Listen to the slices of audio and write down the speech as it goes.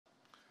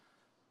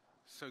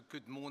So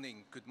good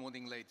morning,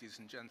 ladies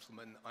and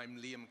gentlemen. I'm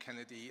Liam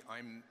Kennedy.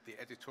 I'm the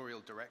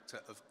editorial director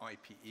of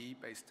IPE,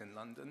 based in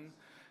London.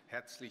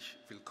 Herzlich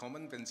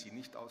willkommen, wenn Sie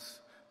nicht aus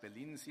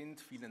Berlin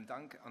sind. Vielen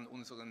Dank an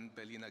unseren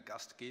Berliner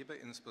Gastgeber,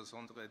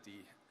 insbesondere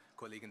die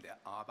Kollegen der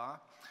ABA.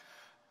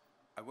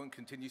 I won't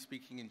continue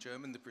speaking in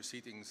German. The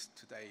proceedings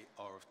today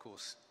are, of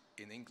course,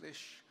 in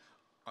English.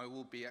 I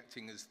will be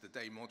acting as the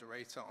day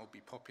moderator. I'll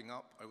be popping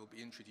up. I will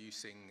be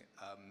introducing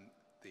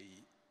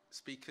the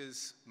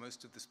speakers,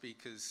 most of the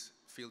speakers,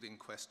 fielding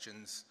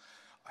questions.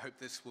 I hope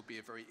this will be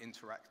a very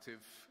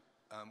interactive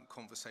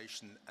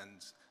conversation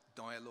and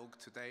dialogue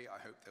today. I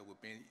hope there will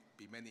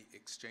be many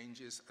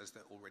exchanges, as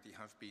there already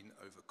have been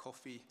over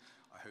coffee.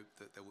 I hope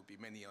that there will be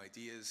many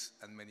ideas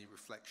and many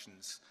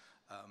reflections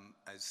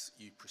as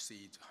you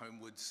proceed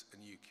homewards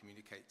and you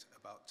communicate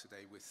about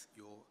today with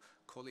your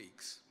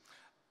colleagues.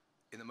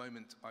 In a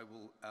moment, I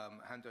will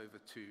hand over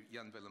to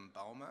Janwillem,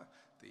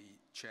 the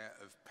chair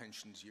of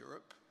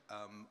PensionsEurope.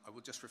 I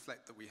will just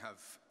reflect that we have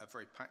a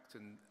very packed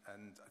and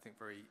I think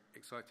very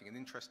exciting and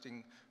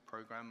interesting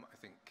program. I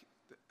think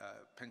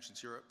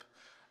PensionsEurope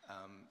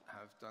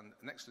have done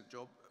an excellent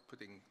job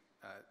putting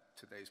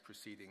today's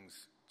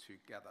proceedings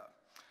together.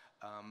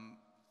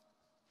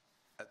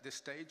 At this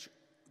stage,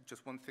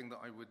 just one thing that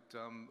I would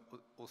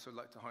also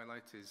like to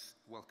highlight is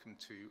welcome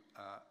to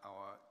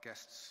our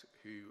guests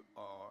who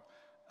are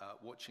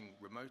watching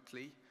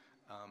remotely.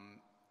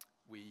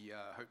 We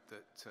hope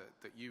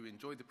that you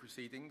enjoy the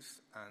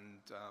proceedings and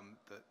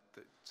that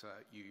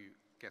you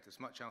get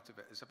as much out of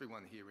it as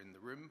everyone here in the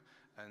room.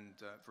 And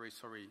very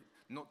sorry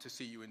not to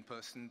see you in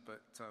person,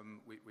 but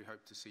we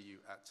hope to see you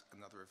at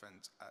another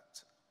event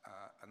at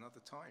another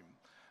time.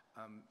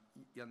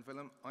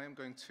 Janwillem, I am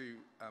going to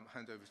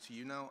hand over to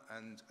you now,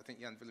 and I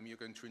think, Janwillem, you're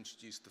going to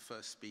introduce the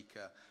first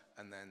speaker,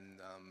 and then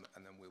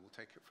we will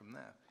take it from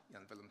there.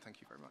 Janwillem,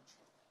 thank you very much.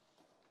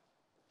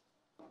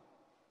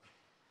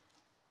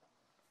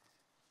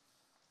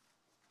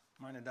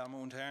 Meine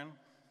Damen und Herren,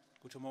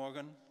 guten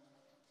Morgen.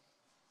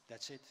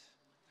 That's it.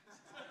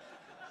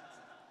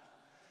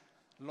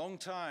 Long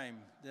time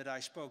that I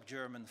spoke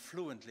German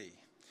fluently.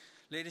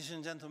 Ladies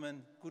and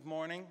gentlemen, good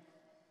morning.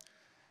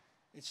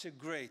 It's a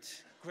great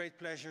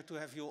pleasure to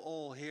have you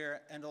all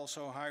here and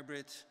also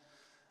hybrid,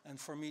 and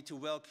for me to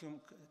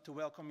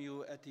welcome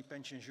you at the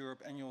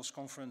PensionsEurope Annual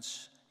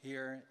Conference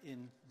here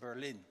in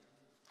Berlin.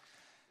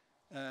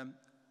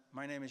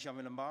 My name is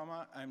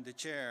Janwillem. I'm the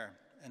chair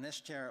and as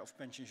chair of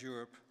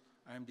PensionsEurope,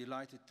 I am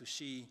delighted to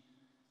see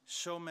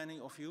so many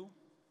of you.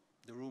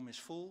 The room is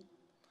full,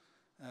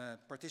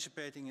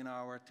 participating in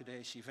our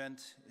today's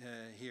event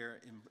here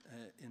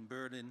in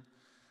Berlin,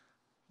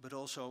 but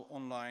also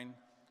online.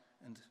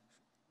 And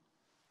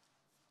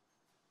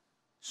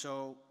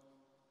so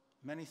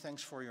many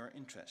thanks for your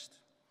interest.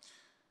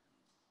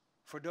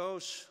 For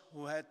those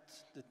who had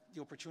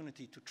the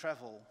opportunity to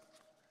travel,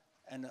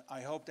 and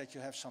I hope that you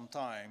have some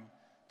time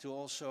to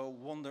also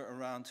wander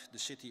around the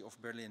city of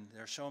Berlin.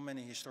 There are so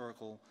many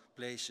historical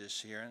places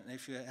here, and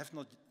if you have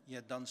not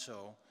yet done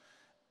so,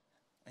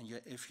 and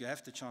if you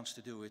have the chance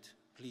to do it,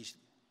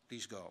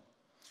 please go.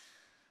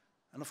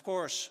 And of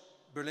course,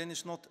 Berlin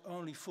is not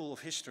only full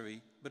of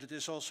history, but it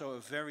is also a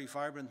very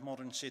vibrant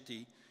modern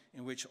city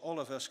in which all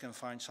of us can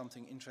find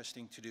something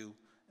interesting to do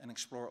and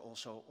explore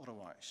also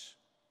otherwise.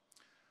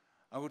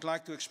 I would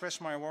like to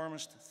express my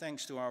warmest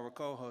thanks to our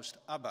co-host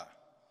ABBA,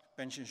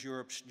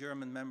 PensionsEurope's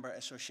German member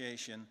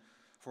association,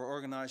 for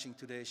organizing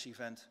today's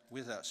event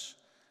with us.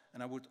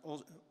 And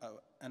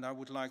I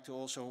would like to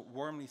also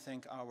warmly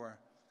thank our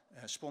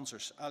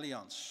sponsors,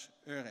 Allianz,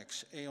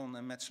 Eurex, Aon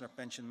and Metzler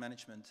Pension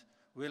Management,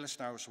 Willis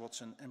Towers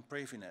Watson and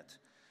Previnet,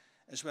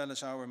 as well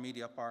as our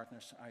media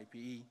partners,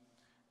 IPE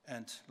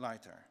and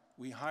Leiter.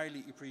 We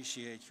highly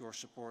appreciate your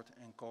support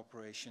and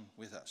cooperation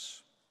with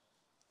us.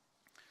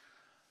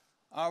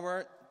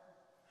 Our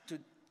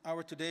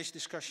today's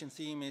discussion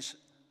theme is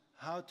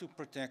how to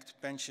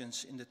protect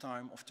pensions in the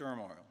time of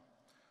turmoil.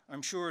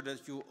 I'm sure that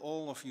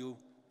all of you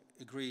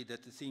agree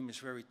that the theme is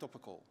very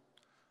topical.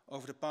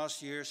 Over the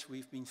past years,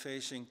 we've been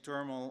facing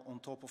turmoil on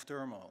top of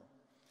turmoil.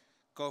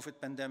 COVID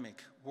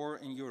pandemic, war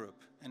in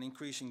Europe, and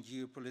increasing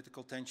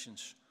geopolitical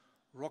tensions,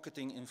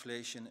 rocketing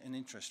inflation and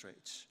interest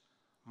rates,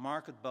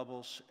 market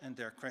bubbles and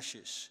their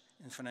crashes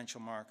in financial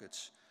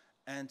markets,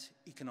 and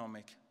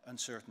economic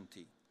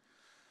uncertainty.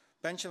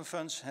 Pension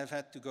funds have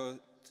had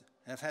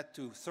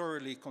to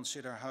thoroughly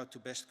consider how to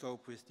best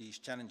cope with these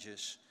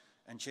challenges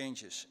and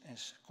changes,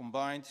 as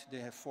combined they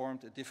have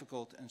formed a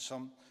difficult and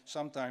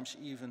sometimes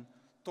even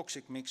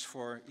toxic mix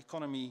for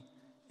economy,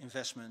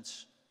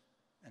 investments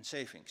and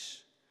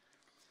savings.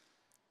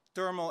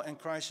 Turmoil and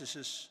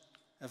crises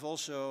have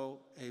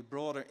also a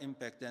broader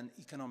impact than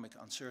economic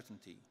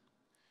uncertainty.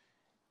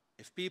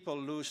 If people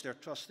lose their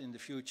trust in the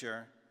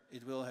future,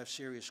 it will have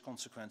serious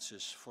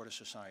consequences for the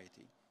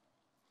society.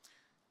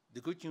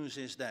 The good news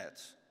is that,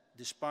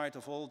 despite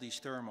of all this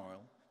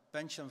turmoil,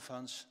 pension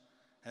funds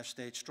have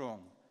stayed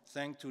strong,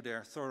 thanks to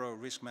their thorough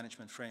risk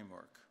management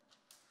framework.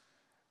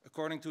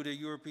 According to the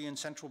European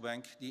Central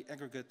Bank, the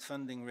aggregate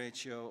funding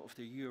ratio of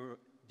the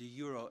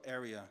euro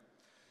area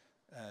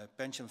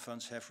pension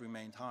funds have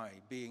remained high,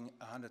 being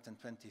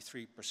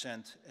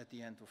 123% at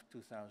the end of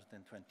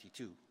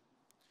 2022.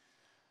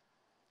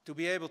 To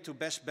be able to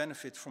best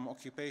benefit from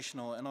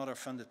occupational and other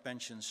funded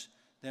pensions,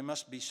 they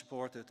must be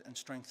supported and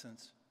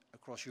strengthened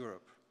across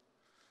Europe.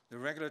 The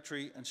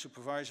regulatory and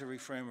supervisory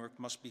framework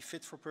must be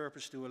fit for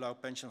purpose to allow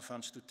pension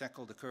funds to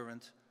tackle the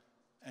current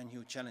and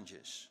new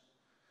challenges.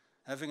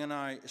 Having an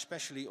eye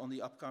especially on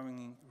the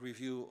upcoming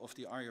review of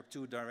the IRP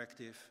II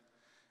directive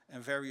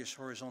and various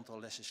horizontal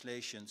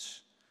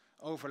legislations,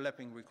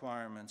 overlapping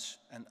requirements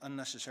and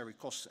unnecessary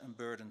costs and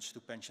burdens to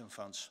pension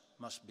funds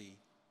must be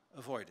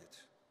avoided.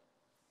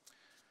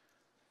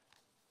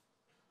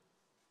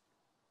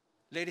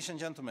 Ladies and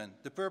gentlemen,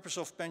 the purpose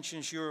of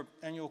Pensions Europe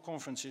annual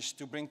conference is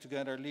to bring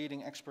together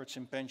leading experts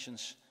in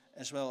pensions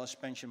as well as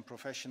pension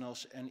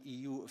professionals and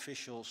EU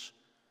officials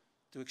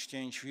to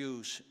exchange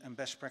views and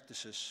best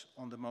practices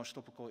on the most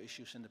topical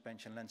issues in the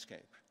pension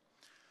landscape.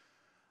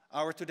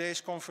 Our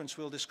today's conference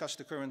will discuss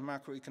the current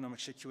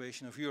macroeconomic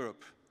situation of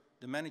Europe,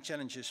 the many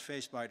challenges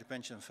faced by the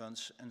pension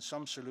funds, and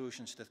some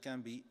solutions that can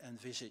be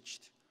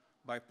envisaged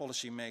by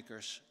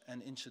policymakers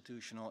and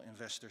institutional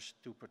investors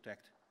to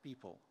protect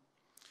people.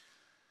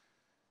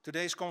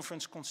 Today's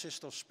conference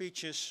consists of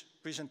speeches,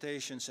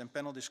 presentations and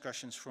panel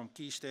discussions from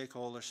key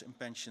stakeholders in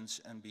pensions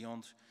and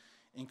beyond,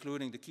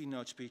 including the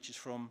keynote speeches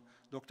from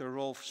Dr.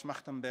 Rolf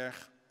Schmachtenberg,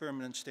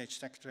 Permanent State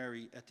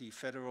Secretary at the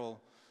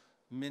Federal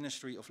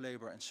Ministry of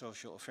Labour and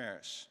Social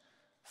Affairs,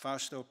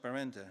 Fausto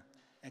Parente,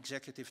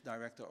 Executive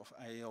Director of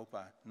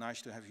EIOPA,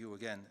 nice to have you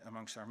again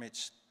amongst our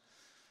midst.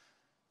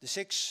 The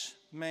 6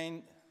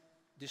 main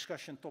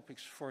discussion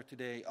topics for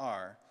today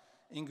are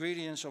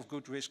ingredients of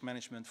good risk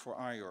management for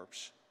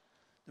IORPs,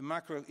 the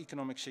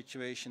macroeconomic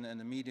situation and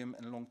the medium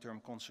and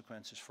long-term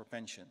consequences for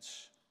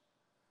pensions,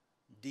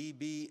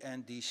 DB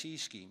and DC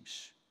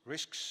schemes,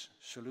 risks,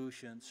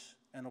 solutions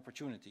and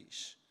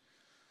opportunities,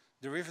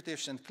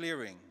 derivatives and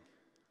clearing,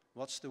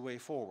 what's the way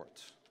forward,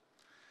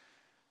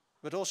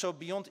 but also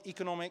beyond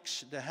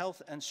economics, the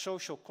health and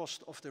social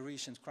cost of the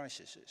recent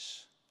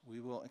crises. We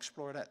will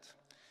explore that.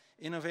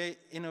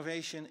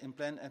 Innovation in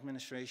plan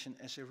administration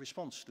as a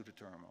response to the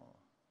turmoil.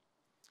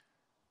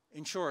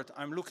 In short,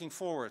 I'm looking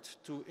forward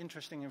to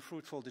interesting and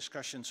fruitful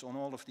discussions on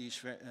all of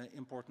these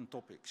important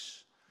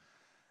topics.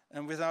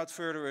 And without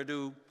further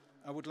ado,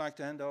 I would like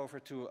to hand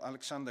over to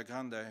Alexander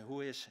Grande,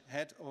 who is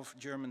Head of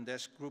German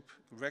Desk Group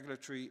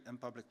Regulatory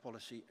and Public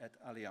Policy at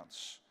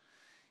Allianz.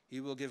 He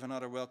will give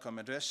another welcome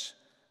address,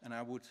 and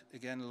I would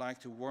again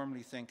like to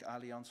warmly thank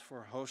Allianz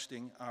for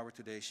hosting our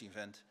today's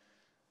event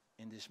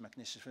in this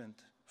magnificent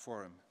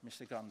forum.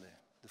 Mr. Grande,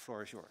 the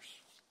floor is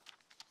yours.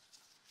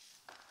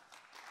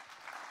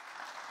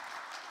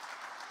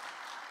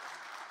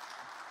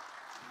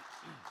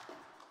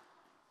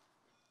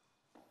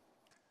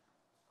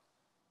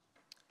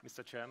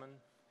 Mr. Chairman,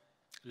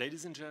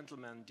 ladies and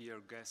gentlemen, dear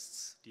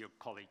guests, dear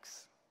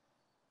colleagues,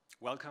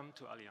 welcome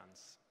to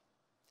Allianz.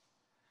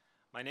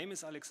 My name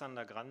is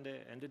Alexander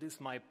Grande, and it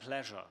is my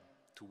pleasure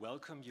to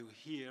welcome you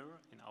here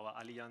in our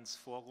Allianz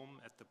Forum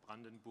at the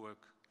Brandenburg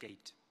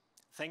Gate.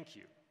 Thank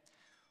you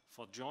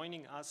for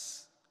joining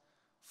us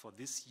for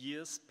this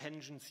year's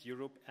Pensions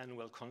Europe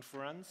annual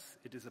conference.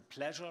 It is a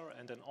pleasure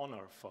and an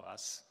honor for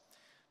us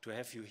to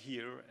have you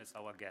here as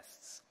our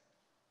guests.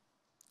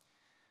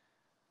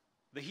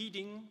 The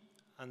heading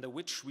under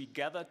which we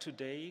gather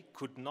today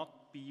could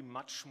not be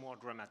much more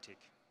dramatic.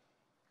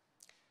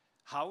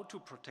 How to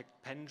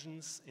protect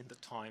pensions in the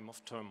time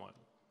of turmoil.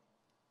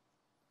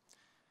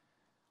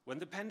 When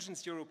the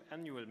Pensions Europe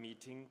annual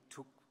meeting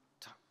took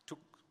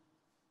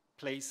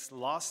place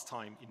last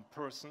time in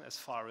person, as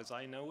far as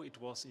I know, it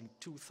was in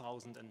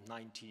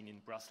 2019 in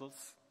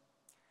Brussels.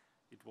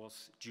 It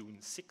was June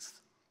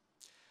 6th.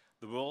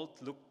 The world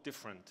looked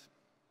different.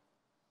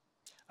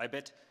 I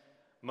bet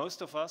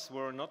most of us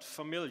were not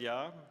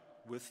familiar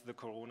with the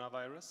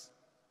coronavirus.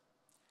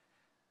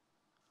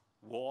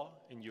 War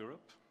in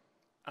Europe,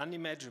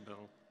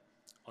 unimaginable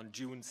on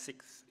June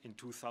 6th in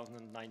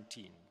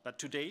 2019. But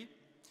today,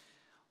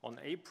 on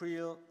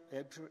April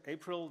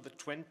the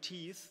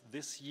 20th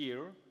this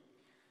year,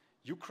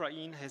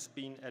 Ukraine has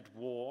been at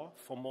war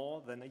for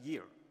more than a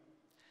year.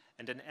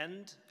 And an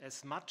end,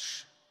 as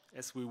much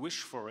as we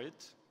wish for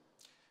it,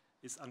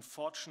 is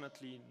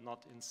unfortunately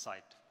not in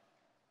sight.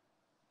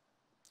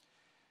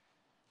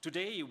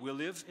 Today, we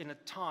live in a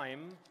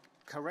time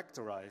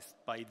characterized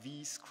by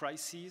these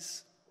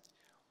crises,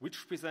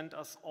 which present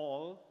us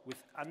all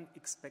with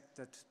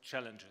unexpected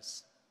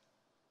challenges.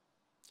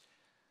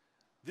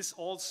 This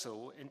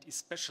also and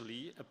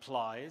especially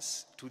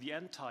applies to the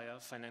entire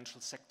financial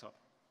sector.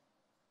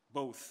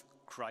 Both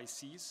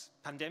crises,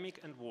 pandemic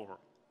and war,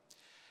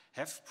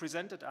 have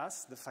presented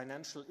us, the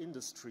financial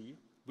industry,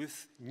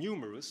 with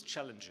numerous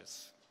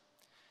challenges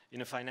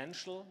in a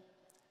financial,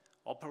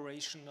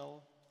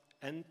 operational,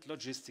 and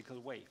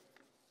logistical way.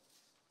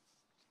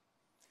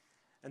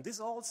 And this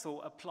also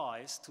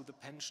applies to the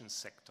pension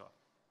sector.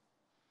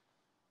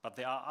 But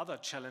there are other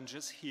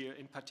challenges here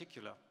in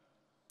particular.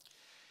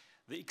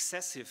 the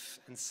excessive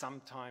and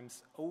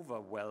sometimes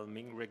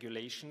overwhelming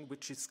regulation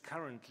which is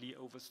currently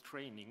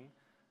overstraining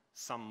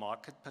some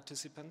market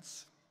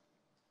participants.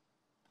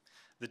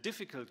 The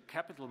difficult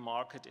capital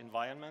market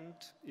environment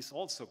is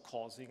also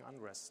causing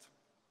unrest.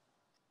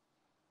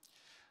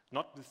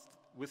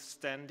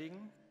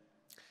 Notwithstanding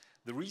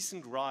the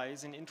recent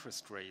rise in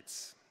interest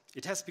rates,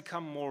 it has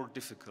become more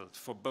difficult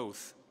for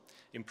both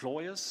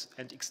employers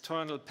and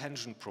external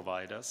pension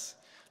providers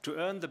to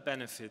earn the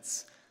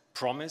benefits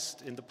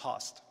promised in the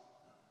past.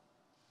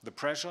 The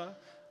pressure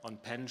on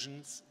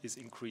pensions is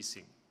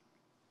increasing.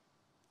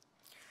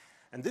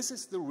 And this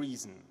is the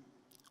reason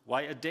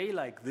why a day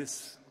like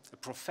this, a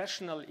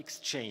professional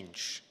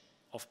exchange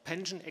of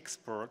pension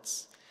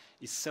experts,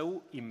 is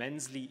so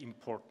immensely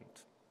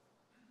important.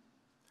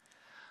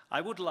 I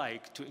would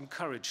like to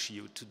encourage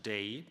you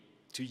today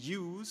to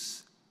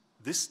use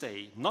this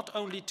day not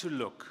only to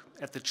look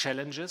at the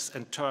challenges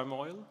and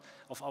turmoil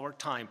of our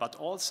time, but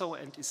also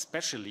and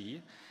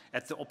especially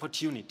at the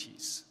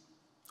opportunities.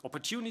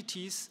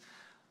 Opportunities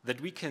that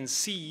we can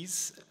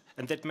seize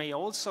and that may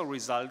also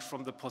result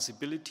from the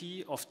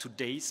possibility of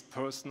today's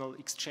personal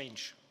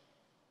exchange.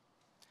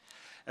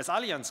 As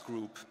Allianz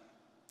Group,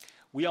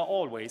 we are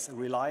always a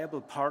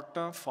reliable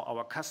partner for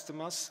our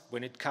customers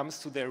when it comes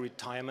to their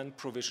retirement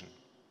provision.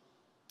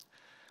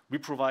 We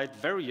provide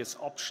various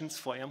options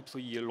for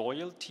employee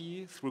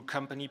loyalty through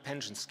company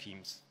pension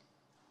schemes.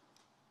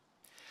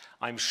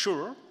 I'm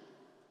sure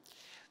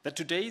that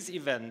today's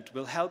event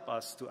will help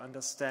us to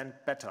understand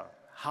better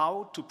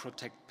how to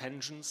protect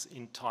pensions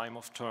in time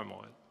of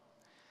turmoil.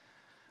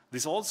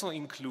 This also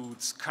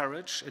includes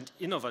courage and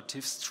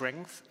innovative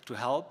strength to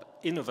help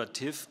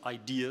innovative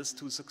ideas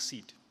to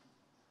succeed.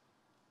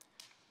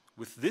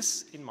 With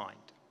this in mind,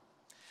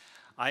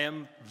 I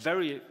am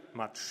very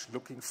much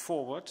looking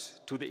forward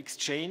to the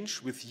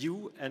exchange with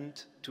you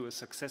and to a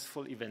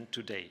successful event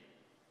today.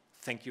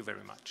 Thank you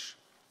very much.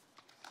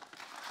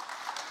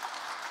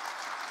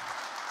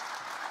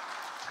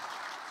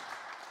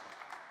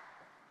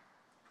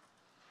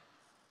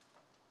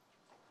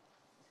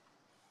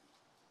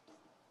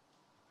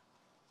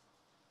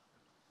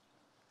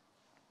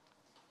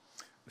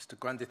 Mr.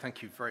 Grande,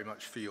 thank you very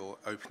much for your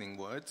opening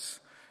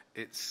words.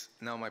 It's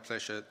now my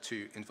pleasure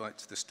to invite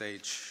to the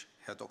stage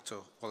Herr Dr.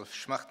 Rolf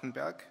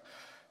Schmachtenberg,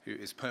 who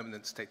is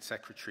Permanent State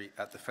Secretary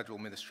at the Federal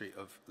Ministry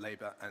of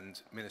Labour and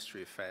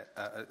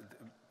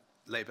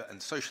Labour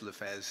and Social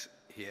Affairs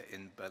here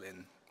in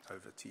Berlin.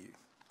 Over to you.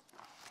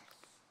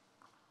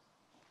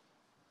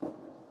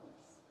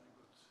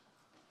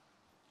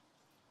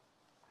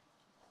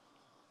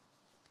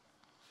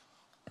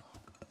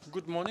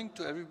 Good morning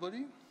to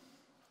everybody.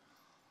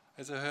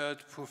 As I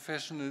heard,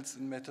 professionals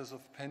in matters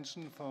of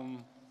pension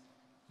from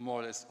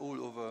more or less all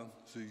over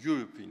the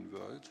European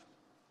world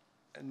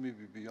and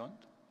maybe beyond.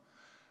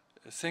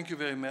 Thank you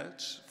very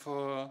much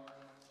for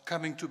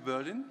coming to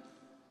Berlin,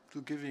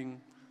 to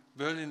giving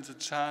Berlin the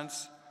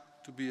chance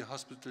to be a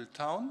hospital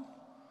town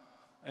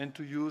and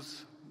to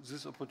use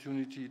this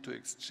opportunity to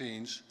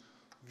exchange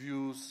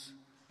views,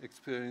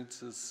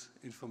 experiences,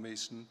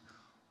 information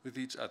with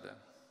each other.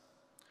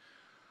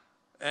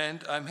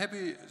 And I'm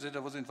happy that I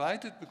was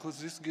invited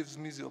because this gives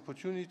me the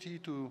opportunity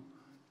to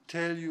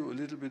tell you a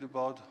little bit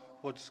about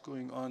what is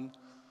going on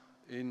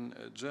in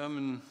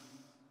German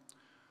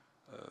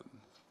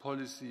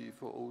policy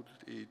for old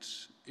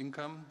age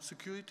income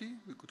security.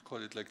 We could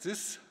call it like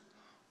this.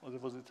 Or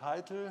there was a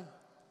title.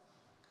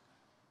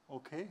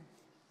 Okay.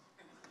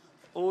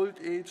 Old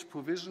age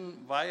provision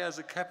via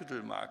the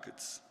capital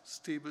markets,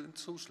 stable and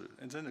social.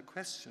 And then a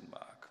question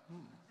mark.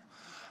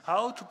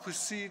 How to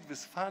proceed with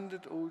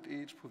funded old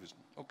age provision.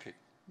 Okay,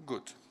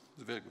 good.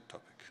 It's a very good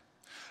topic.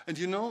 And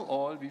you know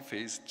all we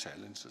face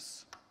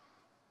challenges.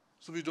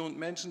 So we don't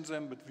mention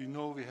them, but we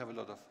know we have a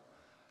lot of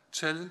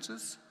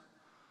challenges.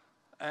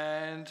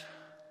 And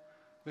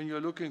when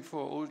you're looking for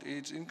old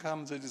age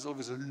income, that is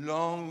always a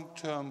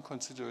long-term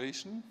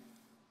consideration.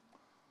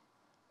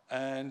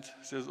 And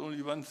there's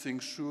only one thing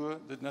sure,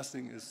 that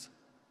nothing is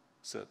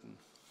certain.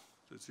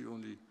 That's the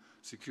only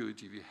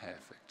security we have,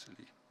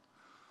 actually.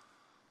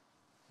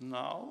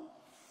 Now,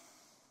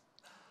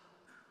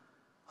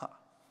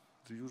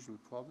 the usual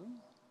problem.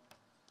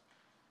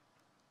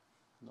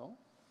 No?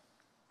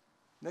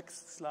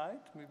 Next slide,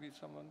 maybe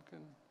someone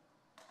can.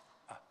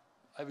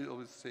 I will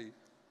always say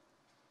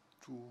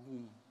to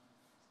whom?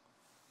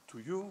 To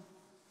you?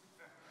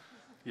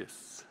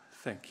 Yes,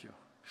 thank you.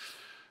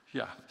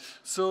 Yeah,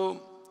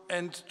 so,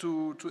 and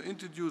to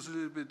introduce a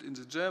little bit in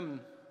the German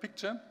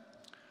picture,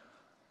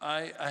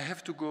 I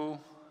have to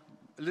go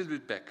a little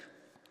bit back.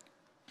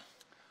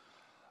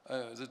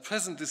 The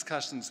present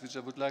discussions, which I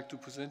would like to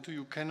present to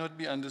you, cannot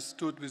be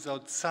understood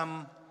without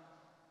some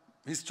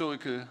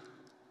historical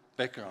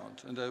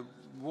background. And I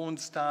won't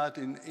start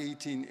in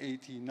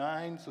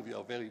 1889, so we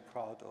are very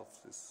proud of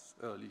this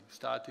early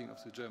starting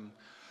of the German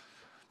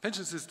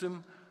pension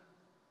system.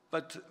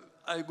 But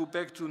I go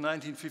back to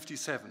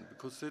 1957,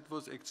 because that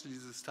was actually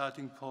the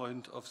starting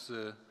point of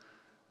the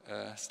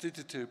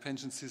statutory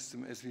pension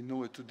system as we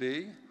know it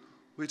today,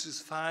 which is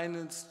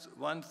financed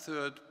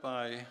 1/3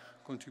 by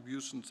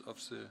contributions of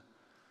the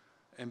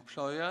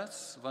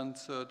employers,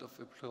 1/3 of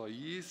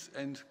employees,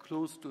 and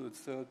close to a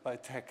third by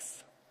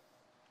tax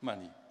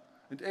money.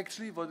 And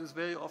actually, what is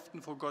very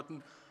often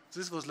forgotten,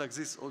 this was like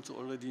this also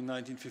already in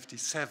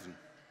 1957.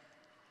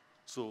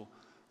 So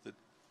the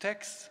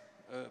tax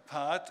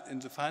part in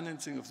the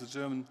financing of the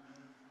German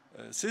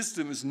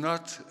system is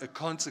not a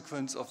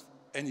consequence of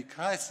any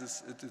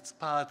crisis, it's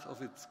part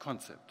of its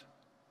concept.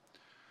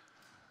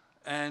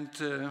 And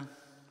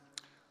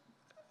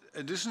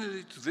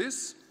additionally to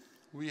this,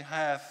 we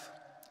have,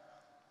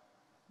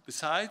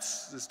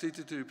 besides the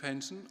statutory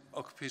pension,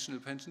 occupational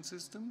pension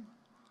system,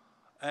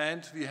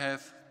 and we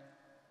have,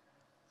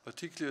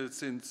 particularly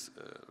since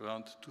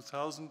around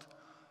 2000,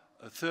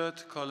 a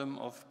third column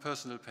of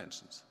personal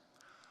pensions.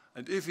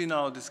 And if we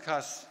now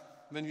discuss,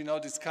 when we now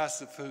discuss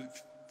the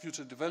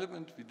future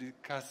development, we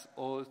discuss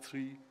all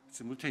three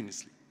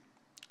simultaneously.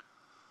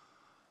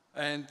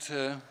 And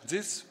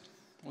this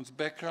was the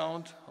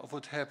background of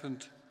what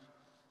happened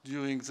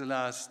during the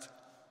last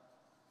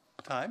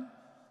time.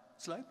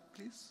 Slide,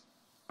 please.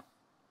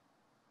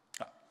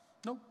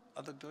 No,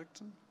 other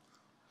direction.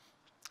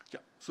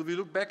 Yeah, so we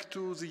look back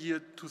to the year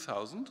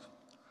 2000,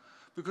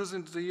 because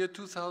in the year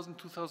 2000,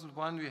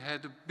 2001, we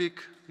had a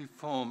big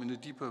reform in a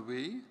deeper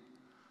way.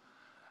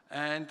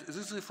 And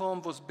this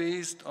reform was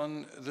based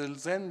on the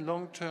then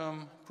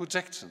long-term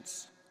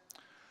projections.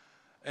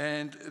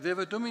 And they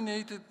were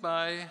dominated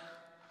by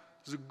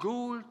the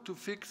goal to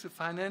fix the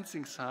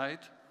financing side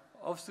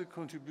of the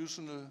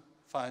contributional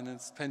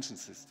finance pension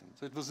system.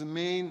 That was the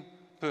main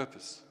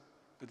purpose.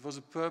 It was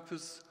a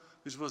purpose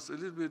which was a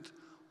little bit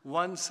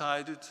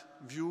one-sided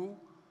view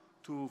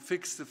to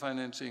fix the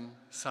financing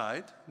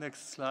side.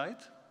 Next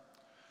slide.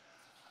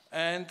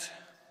 And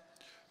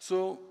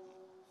so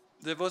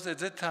there was at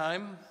that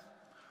time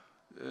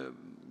a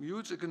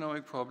huge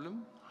economic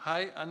problem,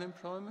 high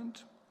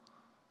unemployment,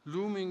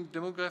 looming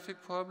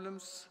demographic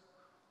problems,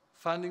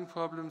 funding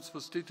problems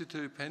for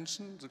statutory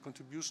pension. The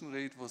contribution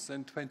rate was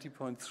then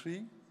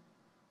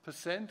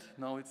 20.3%,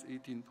 now it's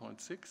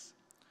 18.6%.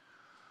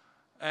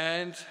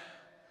 And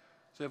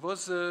there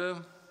was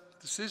a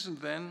decision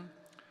then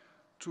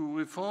to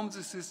reform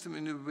the system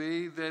in a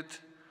way that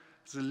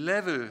the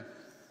level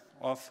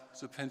of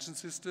the pension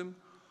system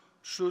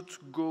should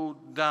go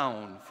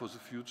down for the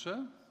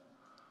future.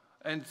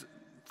 And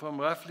from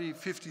roughly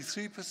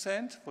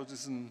 53%, what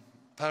is a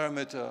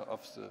parameter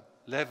of the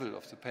level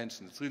of the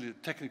pension, it's really a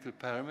technical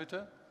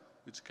parameter,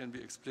 which can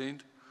be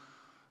explained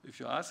if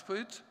you ask for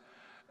it,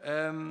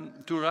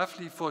 to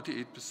roughly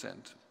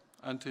 48%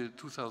 until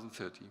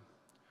 2030.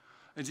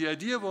 And the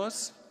idea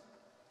was,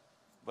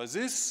 by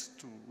this,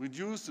 to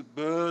reduce the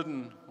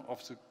burden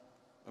of the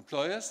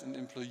employers and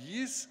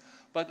employees,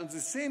 but at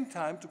the same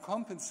time to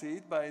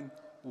compensate by a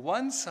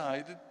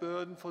one-sided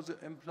burden for the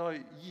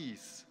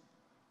employees,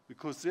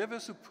 because they were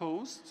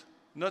supposed,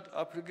 not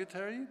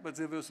obligatory, but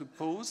they were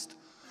supposed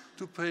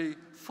to pay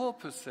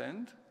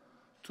 4%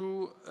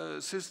 to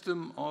a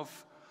system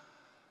of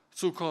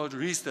so-called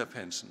Riester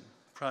pension,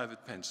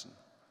 private pension.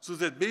 So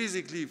that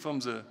basically from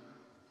the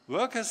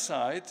worker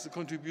side, the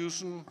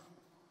contribution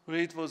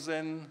rate was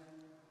then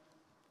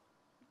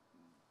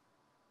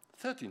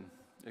 13,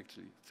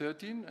 actually.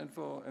 13, and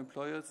for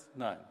employers,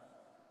 9,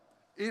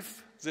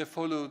 if they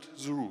followed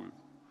the rule.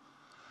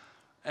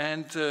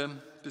 And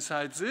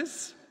besides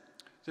this,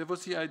 there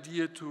was the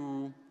idea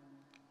to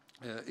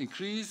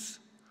increase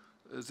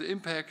the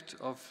impact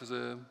of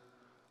the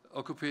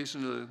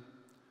occupational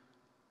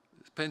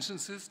pension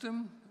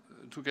system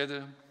to get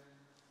an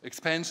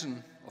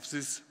expansion of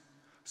this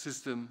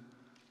system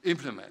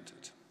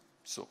implemented.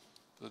 So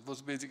that was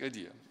the basic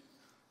idea.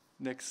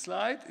 Next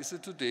slide is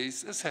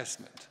today's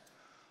assessment.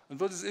 And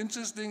what is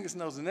interesting is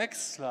now the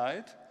next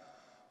slide,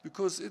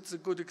 because it's a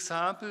good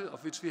example,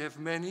 of which we have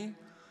many,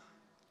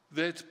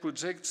 that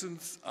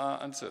projections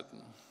are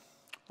uncertain.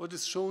 What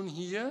is shown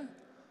here,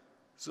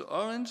 the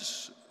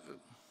orange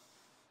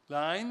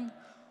line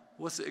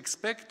was the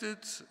expected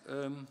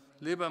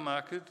labor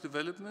market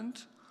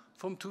development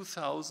from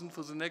 2000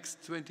 for the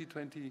next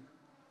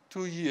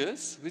 22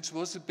 years, which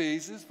was the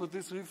basis for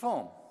this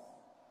reform.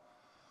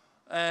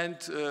 And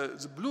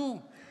the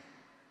blue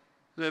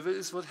level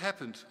is what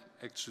happened,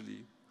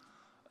 actually.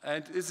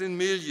 And it's in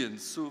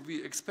millions. So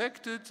we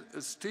expected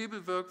a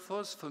stable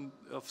workforce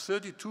of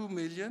 32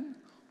 million,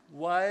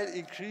 while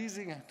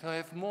increasing to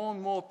have more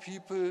and more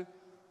people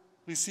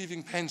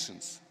receiving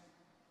pensions.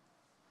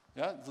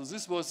 Yeah, so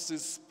this was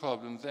this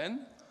problem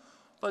then.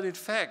 But in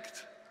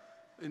fact,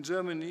 in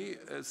Germany,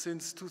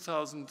 since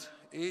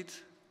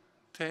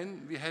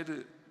 2008-10, we had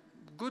a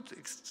good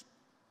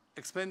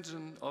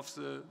expansion of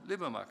the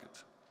labor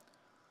market,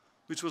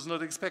 which was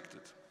not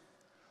expected.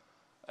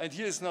 And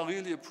here is now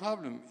really a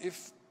problem.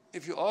 If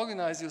you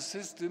organize your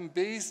system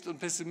based on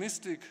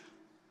pessimistic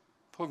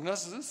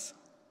prognosis,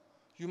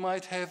 you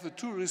might have a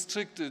too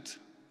restricted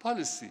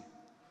policy.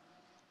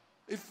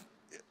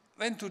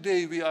 When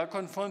today we are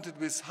confronted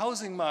with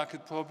housing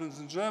market problems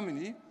in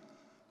Germany,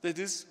 that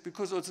is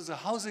because also the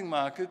housing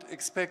market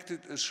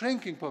expected a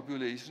shrinking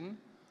population,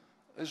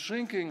 a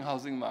shrinking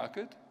housing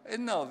market,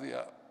 and now we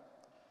are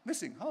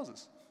missing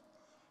houses.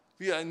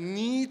 We are in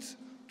need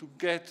to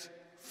get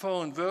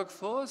foreign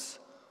workforce,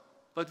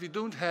 but we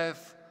don't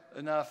have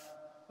enough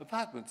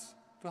apartments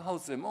to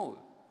house them all.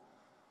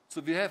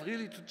 So we have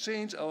really to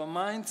change our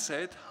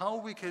mindset, how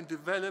we can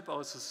develop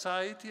our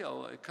society,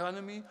 our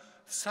economy,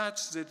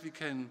 such that we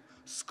can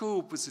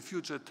cope with the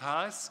future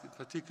tasks, in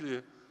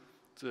particular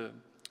the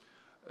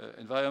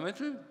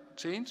environmental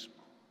change.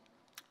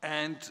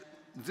 And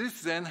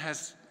this then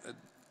has a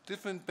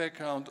different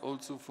background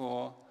also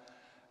for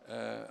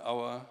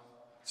our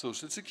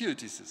social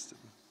security system.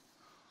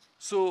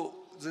 So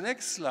the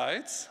next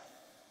slides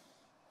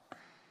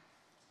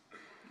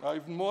are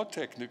even more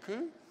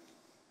technical,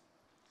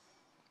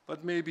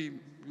 but maybe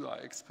you are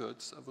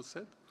experts, I would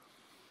say.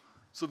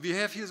 So we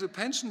have here the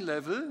pension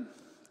level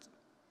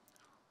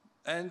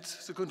and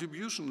the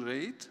contribution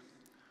rate,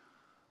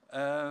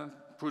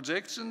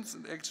 projections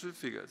and actual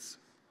figures.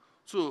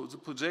 So the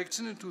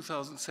projection in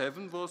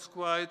 2007 was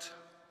quite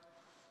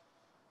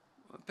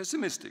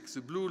pessimistic.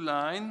 The blue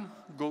line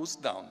goes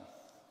down.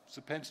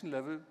 The pension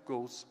level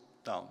goes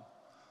down.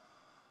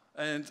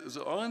 And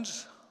the orange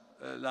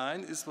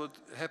line is what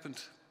happened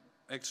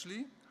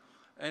actually.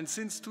 And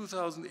since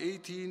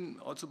 2018,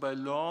 also by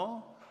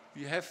law,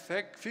 we have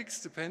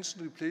fixed the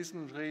pension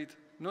replacement rate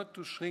not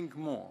to shrink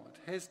more.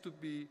 It has to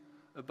be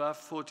above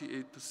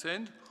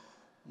 48%,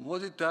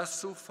 what it does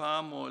so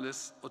far more or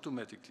less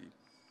automatically.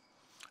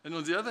 And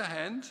on the other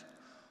hand,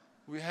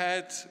 we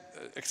had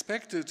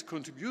expected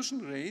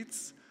contribution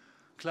rates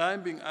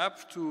climbing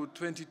up to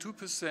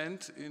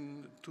 22%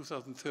 in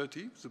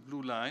 2030, the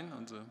blue line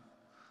on the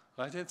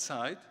right-hand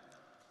side.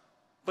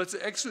 But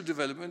the actual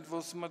development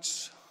was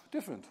much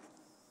different.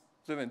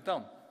 They went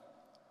down.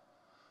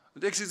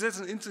 And actually, that's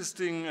an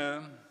interesting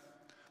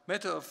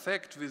matter of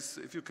fact with,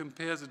 if you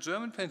compare the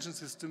German pension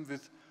system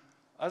with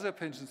other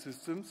pension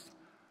systems.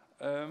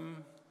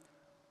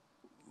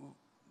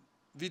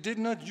 We did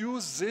not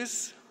use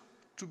this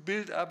to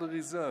build up a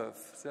reserve.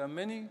 There are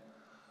many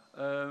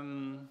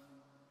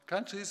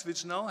countries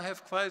which now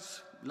have quite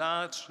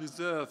large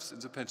reserves in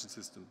the pension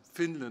system.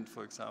 Finland,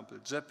 for example,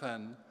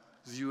 Japan,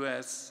 the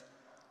US.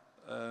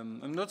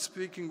 I'm not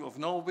speaking of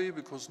Norway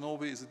because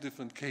Norway is a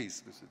different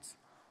case with its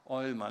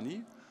oil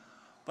money,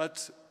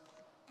 but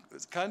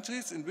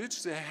countries in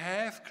which they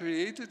have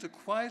created a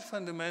quite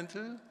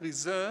fundamental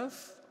reserve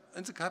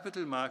in the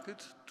capital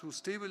market to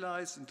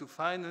stabilize and to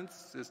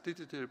finance their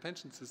statutory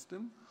pension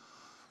system,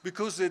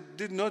 because they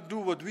did not do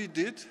what we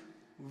did.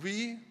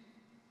 We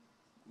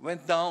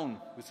went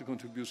down with the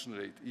contribution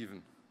rate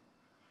even.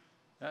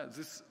 Yeah,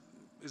 this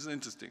is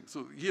interesting.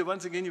 So here,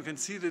 once again, you can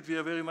see that we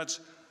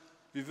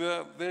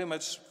were very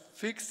much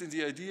fixed in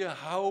the idea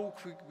how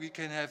we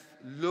can have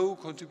low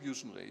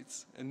contribution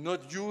rates and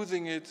not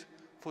using it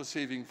for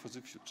saving for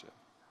the future.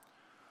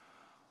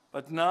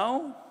 But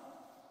now,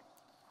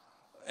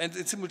 and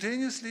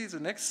simultaneously, the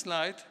next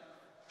slide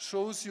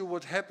shows you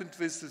what happened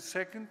with the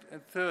second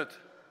and third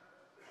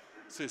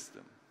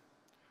system.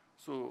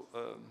 So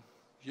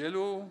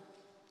yellow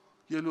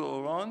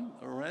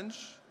orange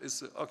is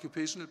the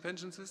occupational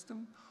pension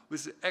system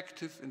with the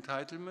active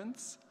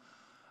entitlements.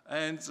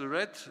 And the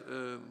red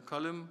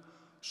column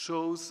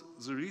shows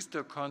the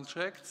restock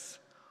contracts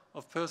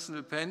of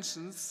personal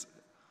pensions,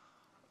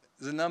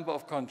 the number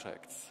of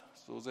contracts.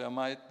 So there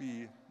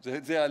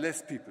are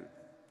less people.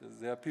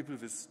 There are people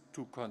with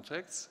 2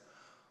 contracts.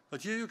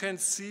 But here you can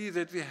see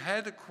that we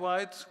had a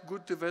quite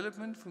good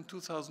development from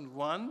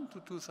 2001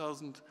 to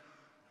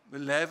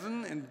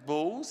 2011 in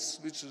both,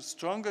 which is a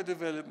stronger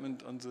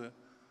development on the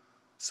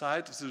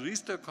side of the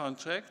restock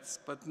contracts.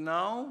 But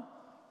now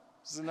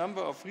the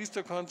number of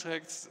restock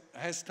contracts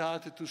has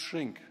started to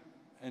shrink.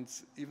 And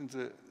even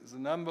the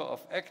number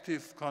of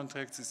active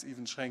contracts is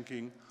even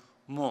shrinking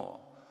more.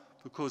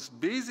 Because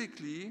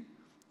basically,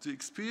 the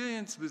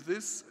experience with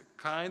this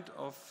kind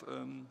of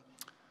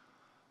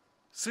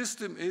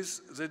system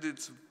is that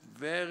it's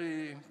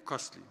very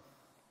costly.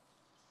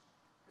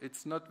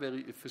 It's not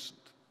very efficient.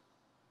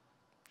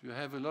 You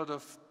have a lot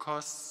of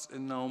costs,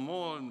 and now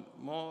more and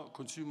more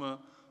consumers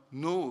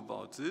know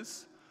about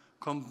this,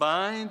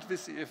 combined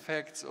with the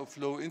effects of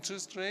low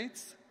interest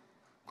rates,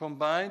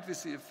 combined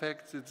with the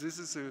effect that this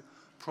is a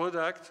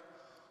product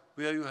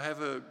where you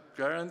have a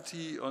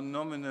guarantee on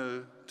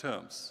nominal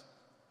terms.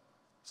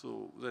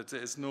 So that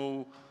there is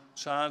no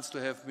chance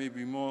to have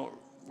maybe more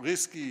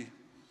risky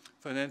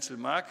financial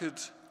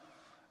market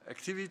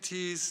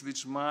activities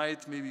which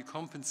might maybe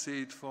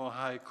compensate for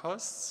high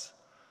costs.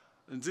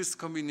 And this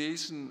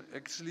combination,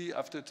 actually,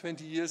 after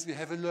 20 years, we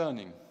have a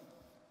learning,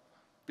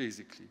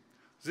 basically.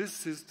 This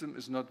system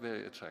is not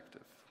very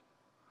attractive.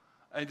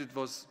 And it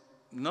was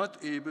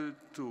not able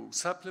to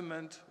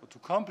supplement or to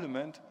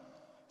complement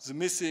the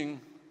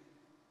missing,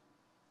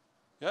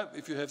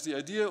 if you have the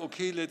idea,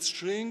 okay, let's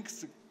shrink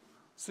the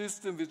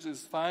system which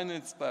is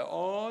financed by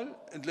all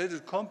and let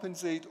it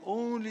compensate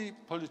only,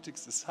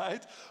 politics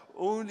aside,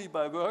 only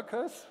by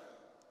workers,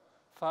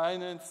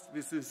 financed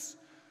with this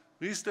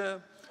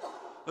Riester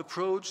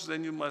approach,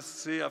 then you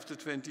must say after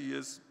 20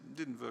 years, it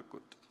didn't work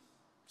good.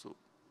 So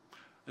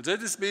And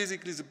that is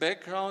basically the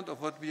background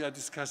of what we are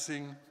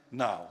discussing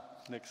now.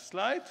 Next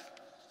slide.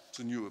 It's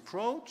a new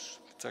approach.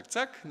 Zack,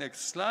 zack.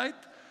 Next slide.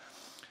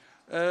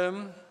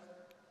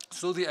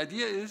 So the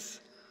idea is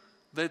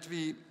that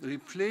we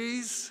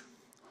replace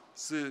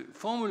the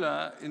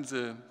formula in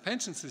the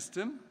pension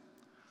system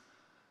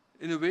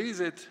in a way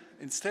that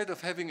instead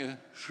of having a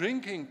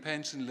shrinking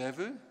pension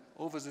level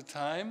over the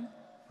time,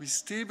 we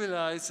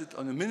stabilize it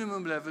on a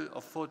minimum level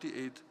of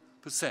 48%,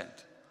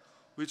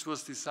 which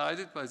was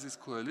decided by this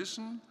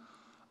coalition.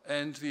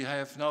 And we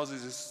have now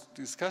these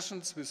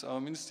discussions with our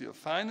Ministry of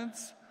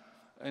Finance,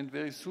 and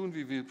very soon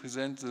we will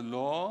present the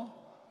law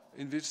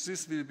in which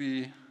this will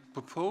be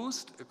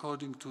proposed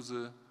according to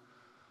the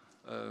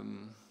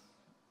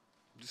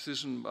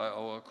decision by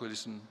our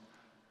coalition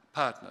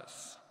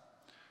partners.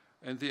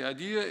 And the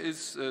idea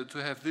is to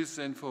have this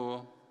then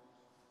for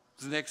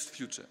the next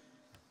future.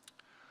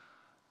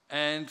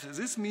 And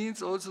this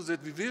means also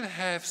that we will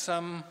have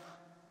some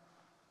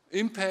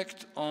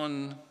impact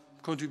on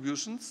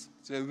contributions.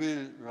 They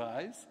will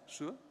rise,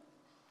 sure,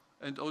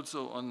 and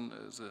also on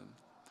the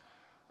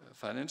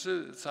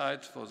financial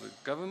side for the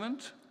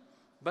government,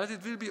 but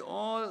it will be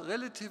all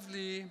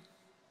relatively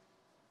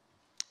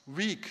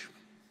weak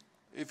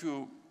if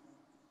you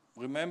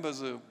remember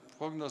the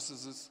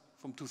prognosis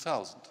from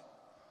 2000,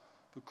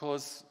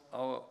 because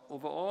our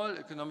overall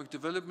economic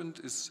development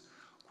is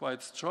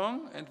quite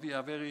strong, and we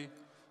are very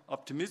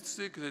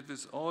optimistic that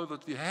with all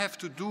what we have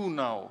to do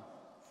now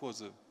for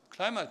the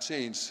climate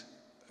change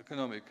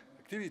economic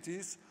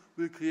activities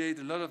will create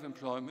a lot of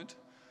employment,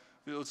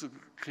 will also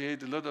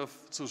create a lot of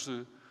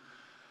social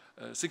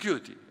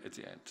security at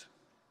the end.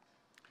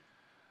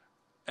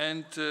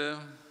 And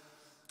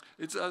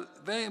it's a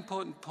very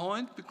important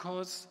point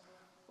because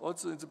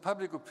also in the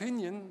public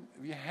opinion,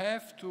 we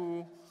have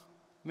to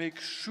make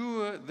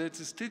sure that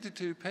the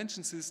statutory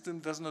pension system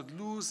does not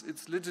lose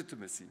its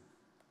legitimacy.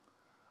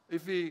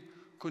 If we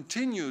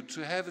continue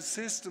to have a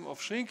system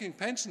of shrinking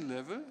pension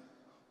level,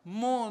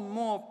 more and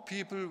more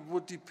people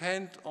would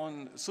depend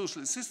on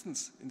social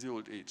assistance in the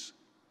old age.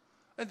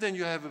 And then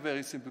you have a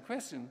very simple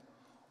question.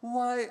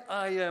 Why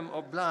I am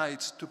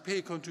obliged to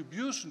pay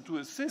contribution to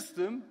a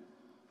system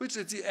which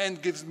at the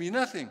end gives me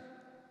nothing?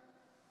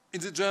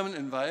 In the German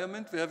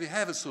environment where we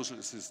have a social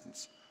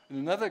assistance. In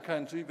another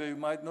country where you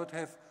might not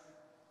have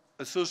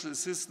a social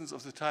assistance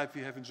of the type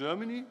we have in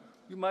Germany,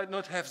 you might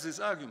not have this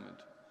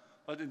argument.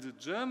 But in the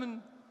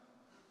German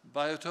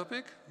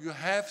biotopic, you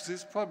have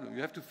this problem.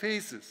 You have to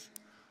face this.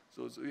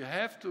 So you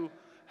have to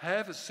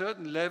have a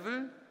certain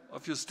level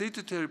of your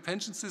statutory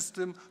pension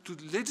system to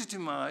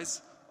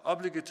legitimize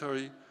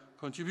obligatory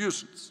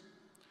contributions.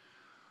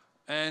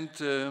 And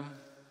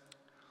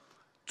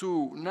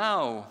to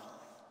now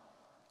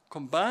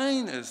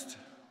combine it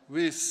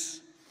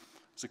with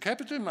the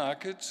capital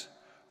market,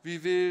 we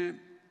will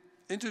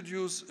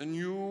introduce a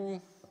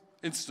new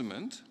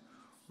instrument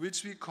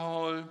which we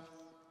call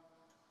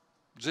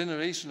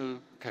generational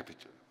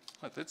capital.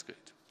 Oh, that's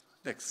great.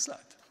 Next slide.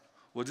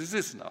 What is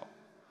this now?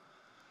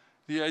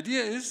 The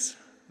idea is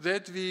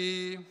that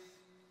we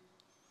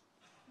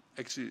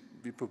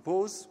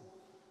propose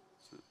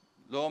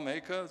the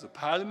lawmaker, the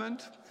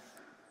parliament,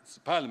 it's the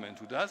parliament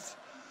who does,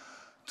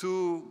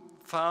 to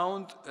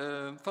found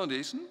a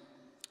foundation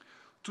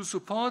to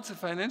support the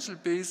financial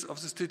base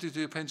of the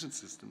statutory pension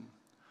system.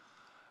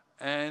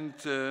 And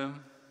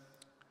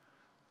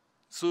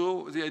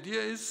so the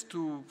idea is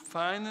to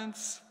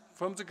finance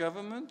from the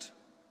government,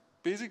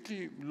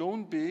 basically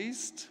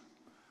loan-based,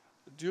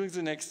 during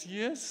the next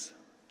years,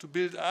 to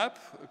build up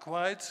a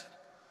quite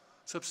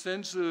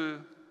substantial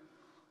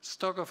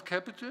stock of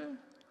capital,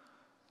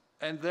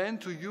 and then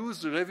to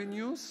use the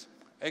revenues,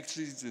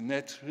 actually the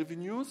net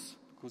revenues,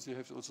 because you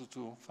have also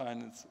to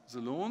finance the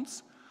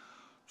loans,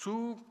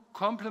 to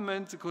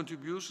complement the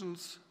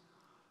contributions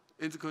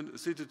in the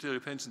statutory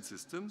pension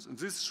systems. And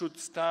this should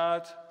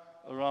start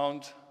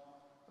around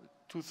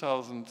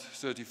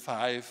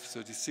 2035,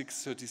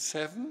 36,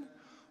 37,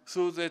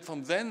 so that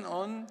from then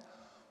on,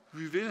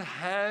 we will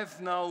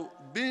have now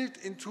built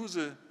into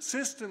the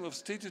system of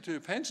statutory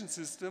pension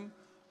system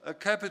a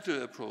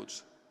capital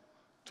approach.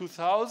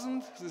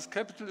 2000, this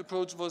capital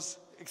approach was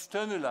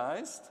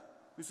externalized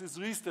with this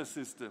Riester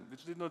system,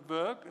 which did not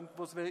work and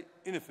was very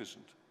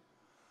inefficient.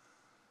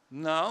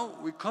 Now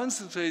we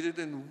concentrated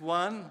in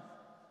one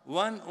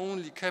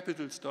only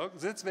capital stock.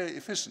 That's very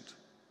efficient.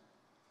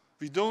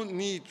 We don't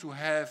need to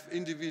have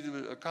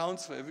individual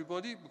accounts for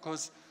everybody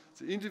because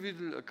the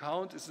individual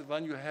account is the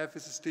one you have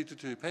with the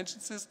statutory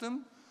pension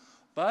system,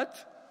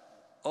 but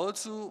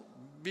also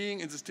being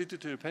in the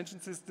statutory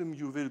pension system,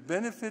 you will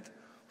benefit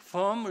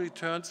from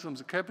returns from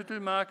the capital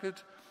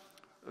market,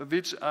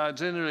 which are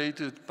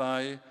generated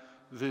by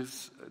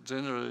this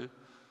generational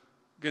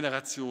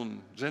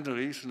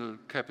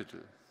capital.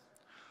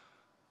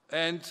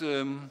 And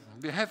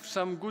we have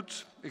some good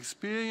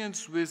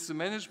experience with the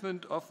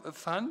management of a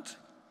fund,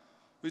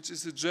 which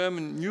is the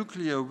German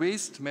Nuclear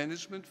Waste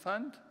Management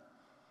Fund.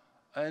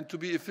 And to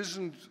be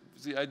efficient,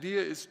 the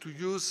idea is to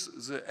use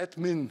the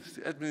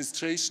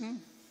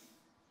administration,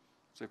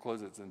 They call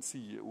it then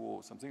CEO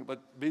or something,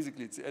 but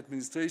basically it's the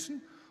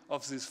administration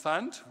of this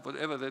fund,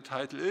 whatever that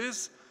title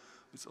is,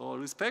 with all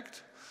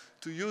respect,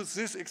 to use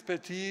this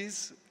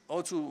expertise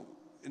also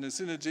in a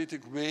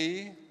synergetic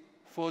way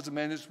for the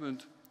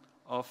management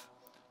of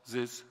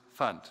this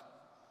fund.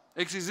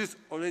 Actually, this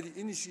already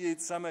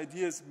initiates some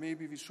ideas.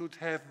 Maybe we should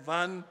have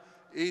one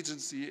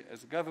agency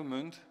as a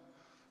government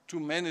to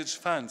manage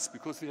funds,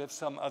 because we have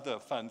some other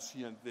funds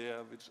here and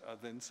there, which are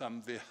then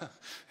some there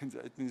in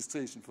the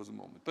administration for the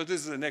moment. But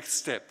this is the next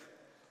step,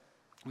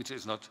 which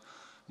is not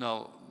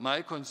now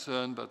my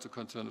concern, but the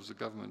concern of the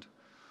government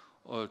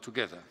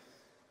altogether.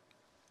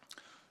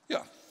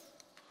 Yeah.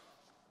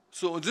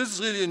 So this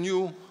is really a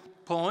new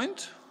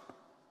point.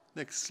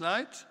 Next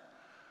slide.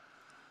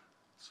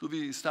 So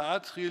we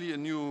start really a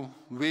new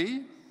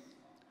way.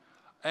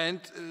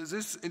 And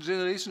this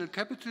generational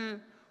capital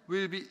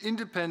will be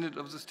independent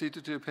of the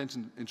statutory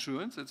pension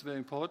insurance. That's very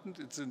important.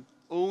 It's an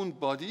own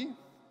body.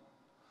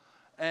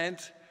 And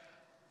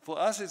for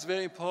us, it's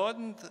very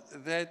important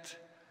that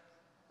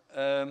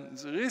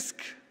the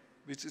risk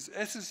which is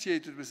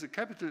associated with the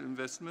capital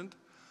investment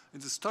in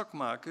the stock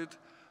market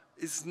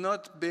is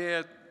not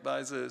bared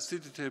by the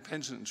statutory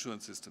pension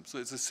insurance system. So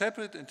it's a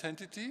separate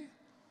entity,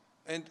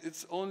 and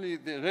it's only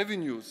the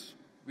revenues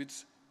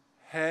which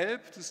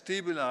help to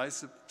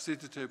stabilize the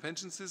statutory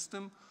pension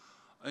system.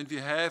 And we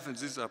have, and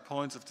these are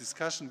points of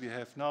discussion we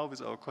have now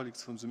with our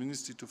colleagues from the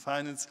Ministry to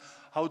Finance,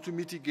 how to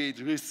mitigate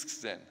risks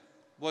then.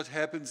 What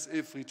happens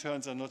if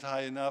returns are not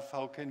high enough?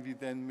 How can we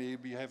then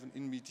maybe have an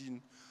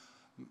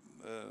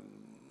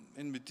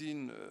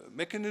in-between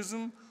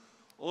mechanism?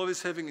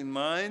 Always having in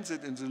mind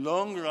that in the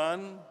long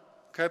run,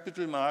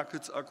 capital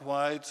markets are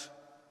quite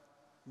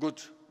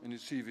good in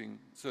achieving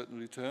certain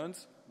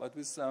returns, but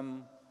with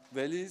some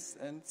valleys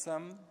and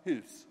some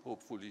hills,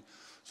 hopefully.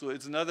 So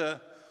it's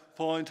another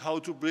point how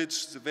to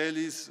bridge the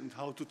valleys and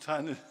how to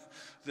tunnel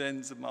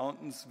then the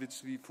mountains,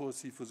 which we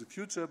foresee for the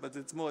future, but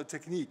it's more a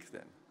technique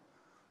then.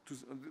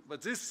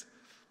 But this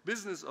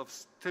business of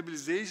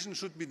stabilization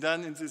should be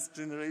done in this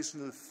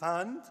generational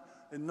fund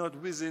and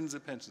not within the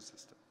pension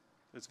system.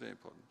 That's very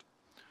important.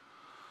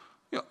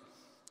 Yeah.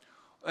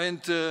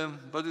 And,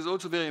 but it's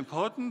also very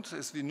important,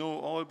 as we know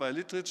all by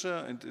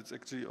literature, and it's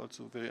actually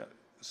also very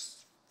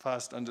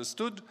fast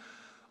understood,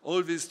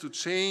 always to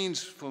change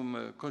from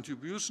a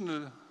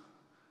contributional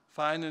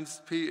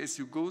finance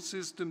pay-as-you-go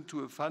system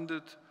to a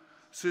funded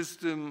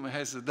system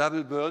has a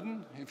double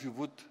burden if you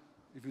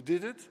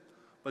did it,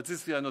 but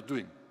this we are not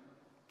doing.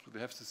 So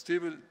we have the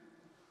stable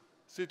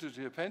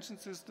statutory pension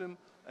system,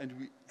 and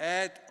we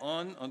add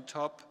on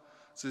top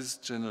this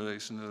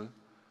generational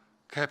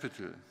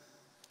capital.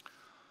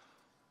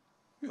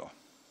 Yeah.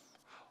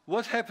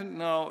 What happened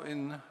now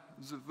in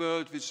the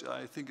world, which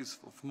I think is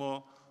of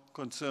more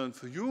concern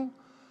for you?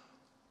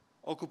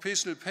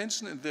 Occupational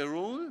pension and their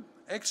role,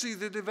 actually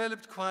they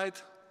developed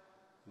quite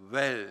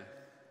well.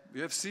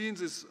 We have seen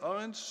this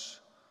orange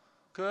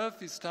curve.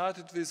 We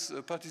started with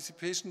a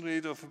participation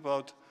rate of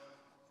about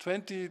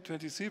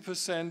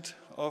 23%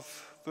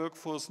 of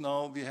workforce.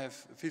 Now we have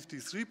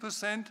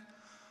 53%.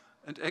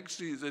 And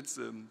actually that's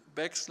a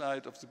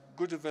backslide of the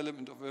good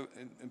development of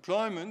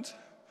employment.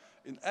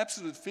 In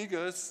absolute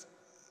figures,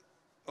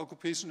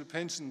 occupational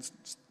pensions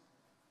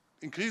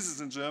increases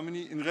in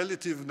Germany, in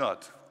relative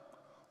not.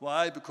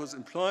 Why? Because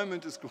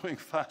employment is growing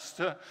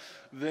faster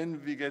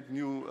than we get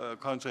new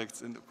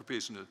contracts in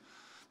occupational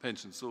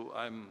pensions. So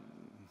I'm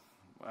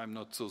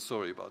not so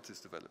sorry about this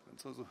development.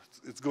 So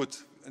it's good.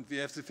 And we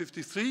have the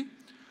 53.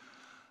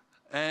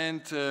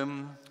 And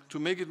to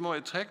make it more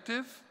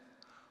attractive,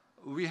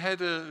 we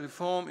had a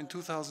reform in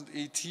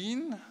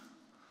 2018,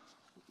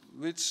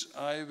 which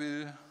I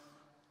will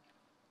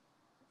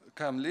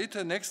come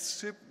later.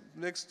 Next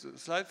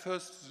slide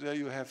first. There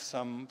you have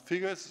some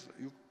figures.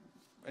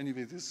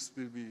 Anyway, this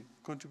will be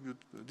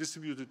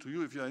distributed to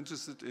you if you are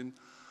interested in.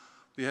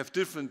 We have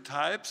different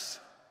types,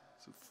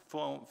 the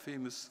four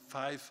famous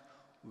 5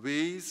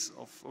 ways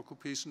of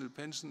occupational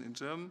pension in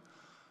German.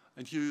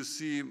 And here you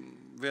see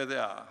where they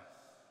are.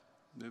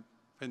 The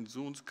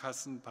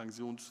Pensionskassen,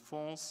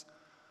 Pensionsfonds,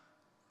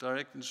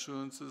 direct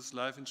insurances,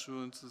 life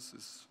insurances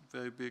is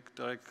very big,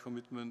 direct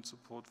commitment,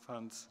 support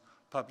funds,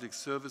 public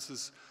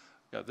services.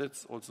 Yeah,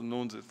 that's also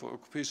known that for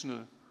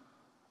occupational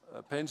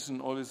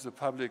pension, always the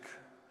public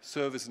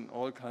service in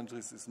all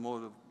countries is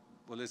more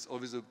or less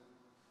always a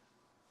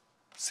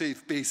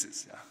safe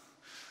basis. Yeah.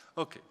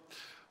 Okay,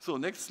 so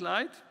next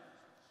slide.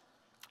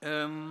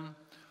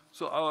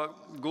 So our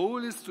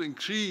goal is to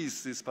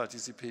increase this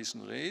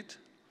participation rate.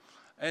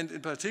 And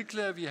in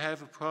particular, we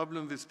have a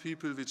problem with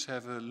people which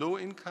have a low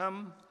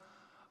income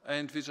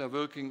and which are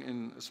working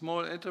in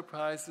small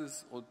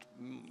enterprises or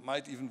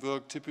might even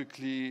work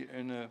typically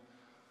in an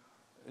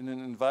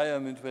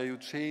environment where you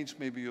change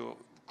maybe your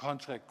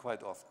contract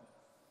quite often.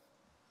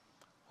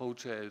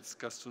 Hotels,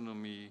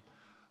 gastronomy,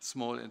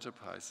 small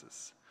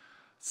enterprises.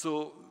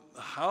 So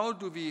how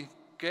do we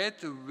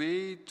get a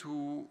way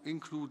to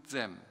include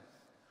them?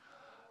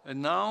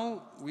 And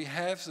now we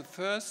have the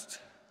first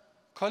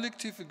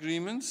collective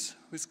agreements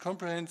with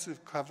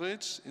comprehensive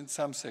coverage in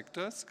some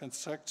sectors,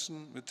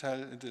 construction,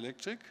 metal, and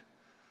electric.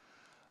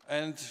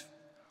 And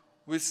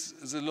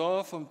with the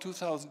law from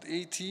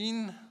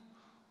 2018,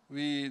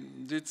 we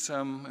did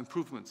some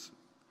improvements.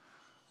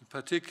 In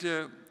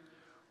particular,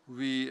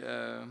 we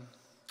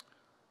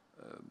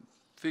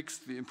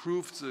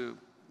improved the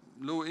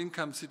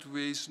low-income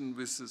situation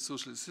with the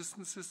social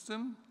assistance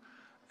system,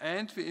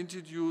 and we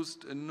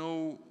introduced a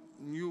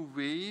new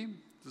way,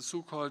 the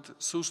so-called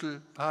social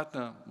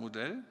partner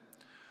model,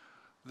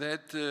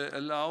 that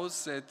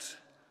allows that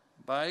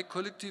by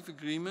collective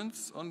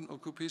agreements on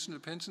occupational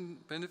pension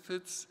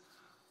benefits,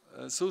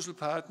 social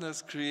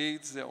partners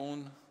create their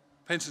own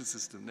pension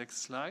system.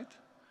 Next slide.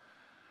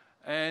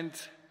 And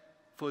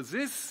for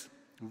this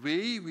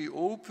way, we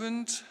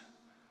opened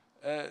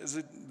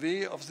the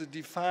way of the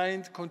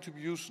defined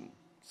contribution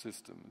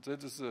system.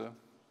 That is a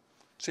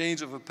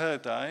change of a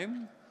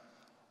paradigm,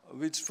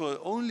 which for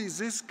only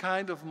this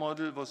kind of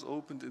model was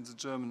opened in the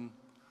German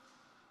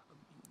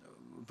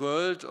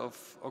world of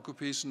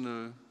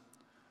occupational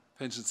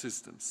pension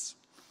systems.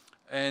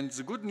 And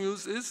the good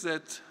news is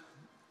that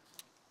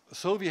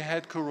so we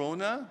had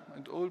Corona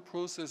and all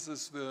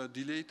processes were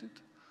delayed.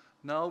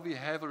 Now we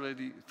have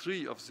already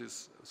 3 of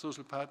these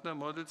social partner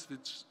models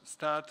which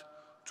start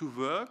to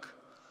work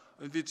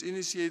and which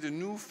initiate a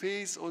new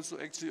phase also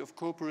actually of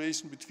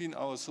cooperation between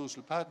our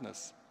social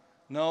partners,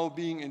 now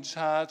being in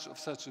charge of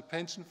such a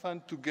pension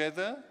fund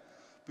together,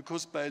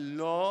 because by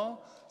law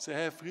they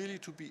have really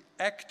to be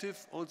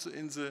active also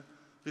in the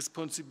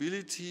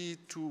responsibility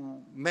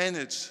to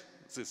manage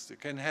this. They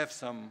can have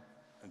some,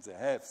 and they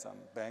have some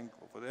bank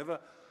or whatever,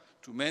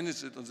 to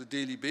manage it on a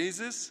daily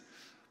basis.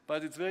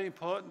 But it's very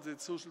important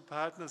that social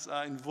partners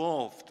are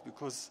involved,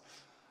 because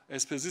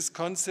as per this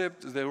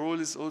concept, their role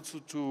is also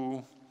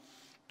to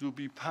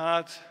be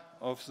part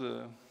of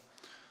the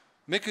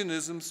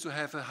mechanisms to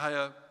have a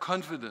higher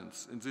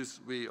confidence in this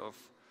way of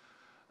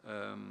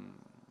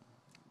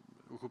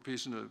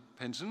occupational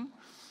pension.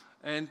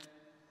 And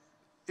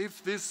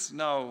if this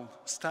now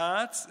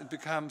starts and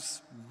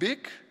becomes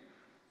big,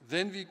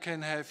 then we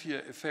can have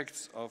here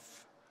effects of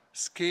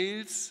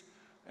scales,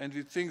 and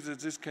we think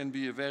that this can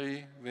be a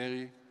very,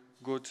 very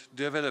good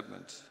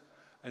development.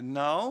 And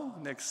now,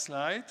 next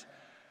slide,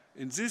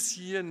 in this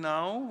year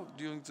now,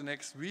 during the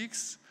next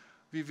weeks,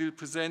 we will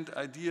present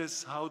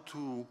ideas how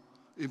to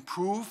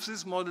improve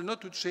this model,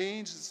 not to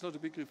change, it's not a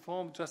big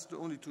reform, just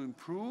only to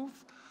improve.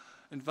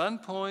 And one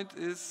point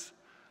is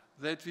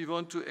that we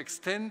want to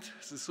extend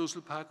the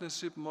social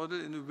partnership model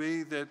in a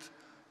way that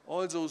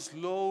all those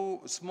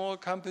small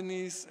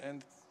companies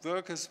and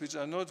workers which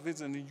are not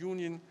within a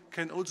union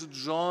can also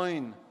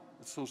join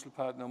the social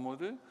partner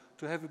model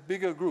to have a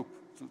bigger group,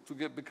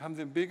 to become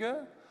them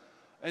bigger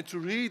and to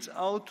reach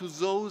out to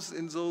those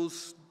in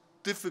those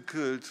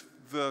difficult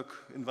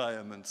work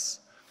environments.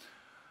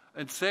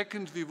 And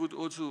second, we would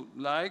also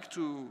like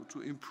to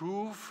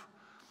improve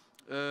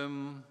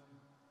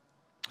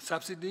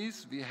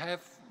subsidies. We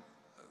have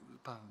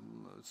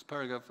this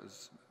paragraph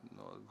is,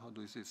 how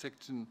do you say,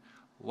 section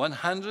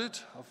 100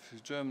 of the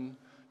German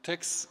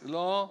tax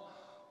law,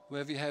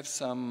 where we have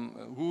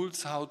some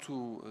rules how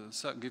to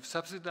give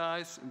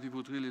subsidies, and we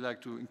would really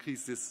like to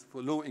increase this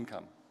for low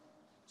income.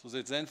 So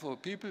that then for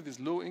people with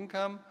low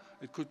income,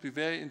 it could be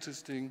very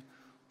interesting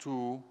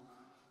to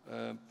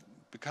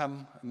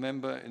become a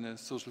member in a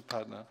social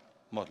partner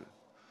model.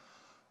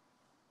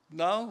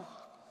 Now,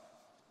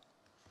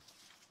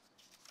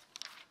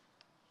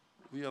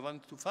 we are one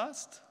too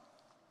fast.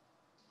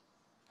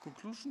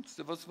 Conclusions?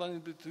 There was one in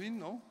between,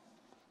 no?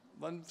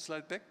 One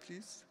slide back,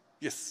 please.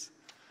 Yes,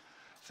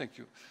 thank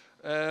you.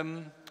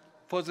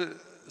 For the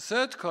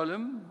third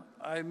column,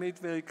 I made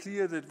very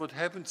clear that what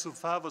happened so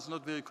far was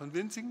not very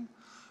convincing.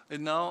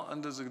 And now,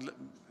 under the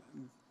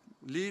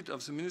lead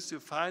of the Ministry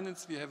of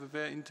Finance, we have a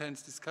very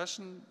intense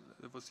discussion.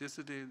 It was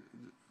yesterday,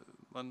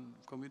 one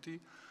committee,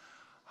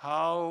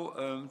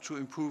 how to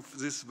improve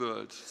this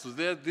world. So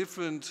there are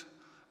different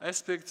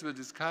aspects were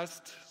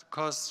discussed,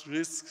 costs,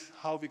 risks,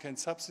 how we can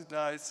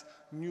subsidize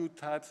new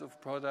types of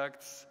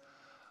products,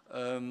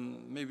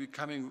 maybe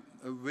coming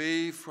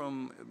away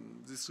from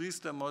this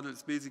Riester model.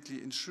 It's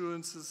basically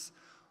insurances,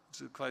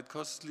 which are quite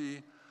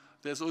costly.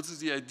 There's also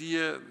the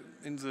idea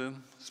in the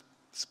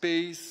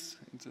space,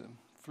 in the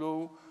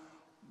flow,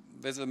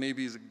 whether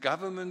maybe the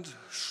government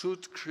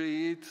should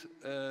create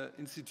an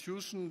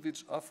institution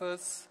which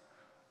offers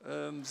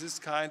this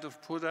kind of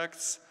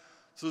products.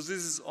 So this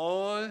is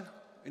all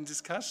in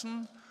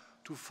discussion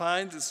to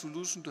find a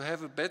solution to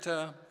have a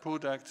better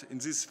product in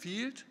this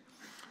field.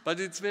 But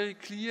it's very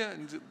clear,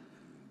 and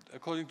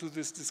according to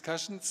these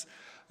discussions,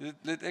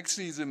 that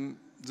actually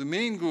the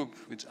main group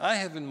which I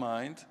have in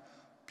mind,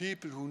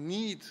 people who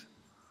need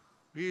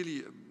really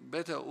a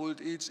better old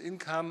age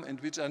income and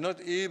which are not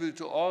able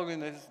to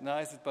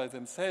organize it by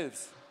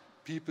themselves,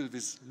 people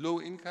with low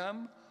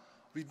income,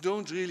 we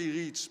don't really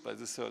reach by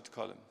the third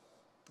column,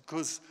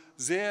 because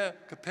their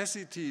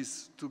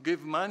capacities to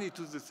give money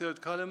to the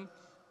third column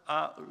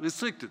are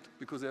restricted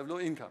because they have low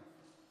income.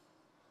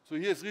 So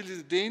here's really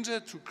the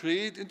danger to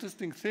create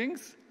interesting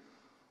things,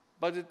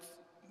 but it's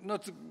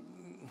not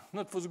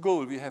for the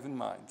goal we have in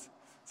mind.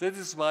 That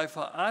is why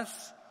for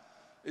us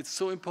it's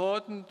so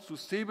important to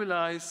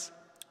stabilize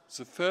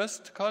the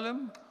first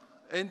column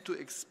and to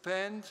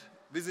expand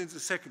within the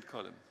second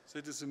column.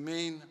 That is the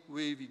main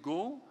way we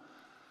go.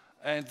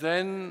 And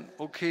then,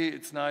 okay,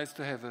 it's nice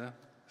to have a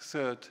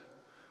third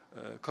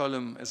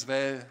column as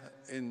well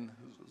in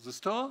the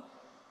store.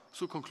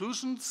 So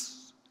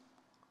conclusions.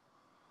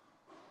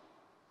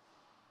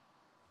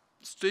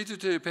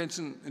 Statutory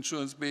pension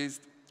insurance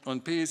based on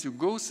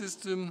pay-as-you-go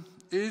system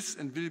is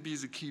and will be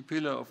the key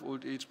pillar of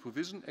old age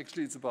provision.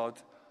 Actually,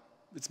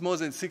 it's more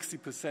than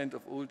 60%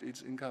 of old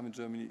age income in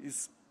Germany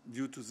is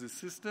due to this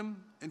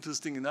system.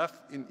 Interesting enough,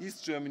 in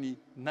East Germany,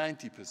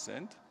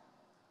 90%.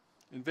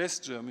 In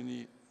West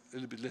Germany, a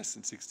little bit less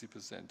than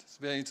 60%. It's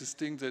very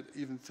interesting that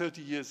even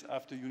 30 years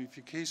after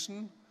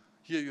unification,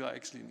 here you are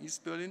actually in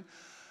East Berlin,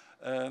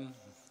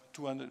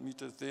 200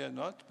 meters there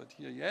not, but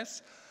here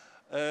yes,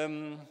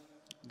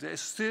 there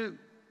is still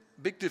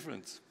big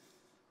difference.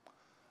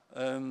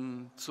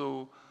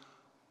 So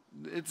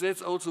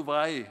that's also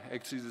why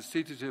actually the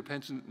statutory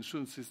pension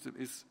insurance system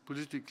is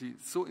politically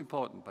so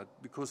important,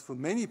 but because for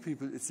many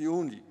people it's the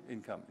only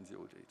income in the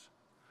old age.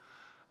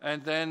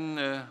 And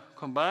then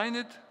combine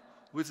it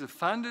with a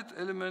funded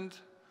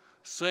element,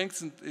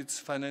 strengthen its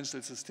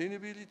financial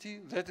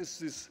sustainability. That is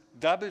this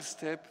double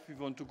step we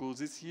want to go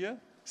this year,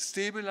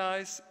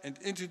 stabilize and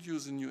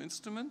introduce a new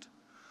instrument.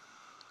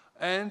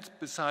 And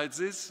besides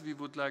this, we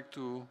would like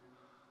to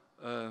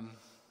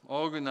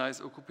organize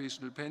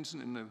occupational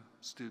pension in a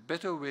still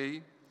better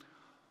way.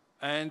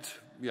 And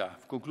yeah,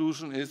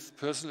 conclusion is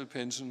personal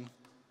pension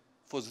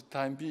for the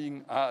time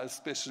being are a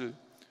special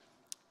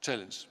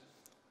challenge.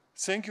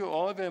 Thank you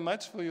all very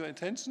much for your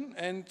attention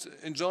and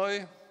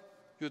enjoy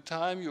your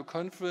time, your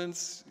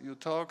conference, your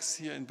talks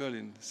here in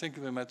Berlin. Thank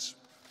you very much.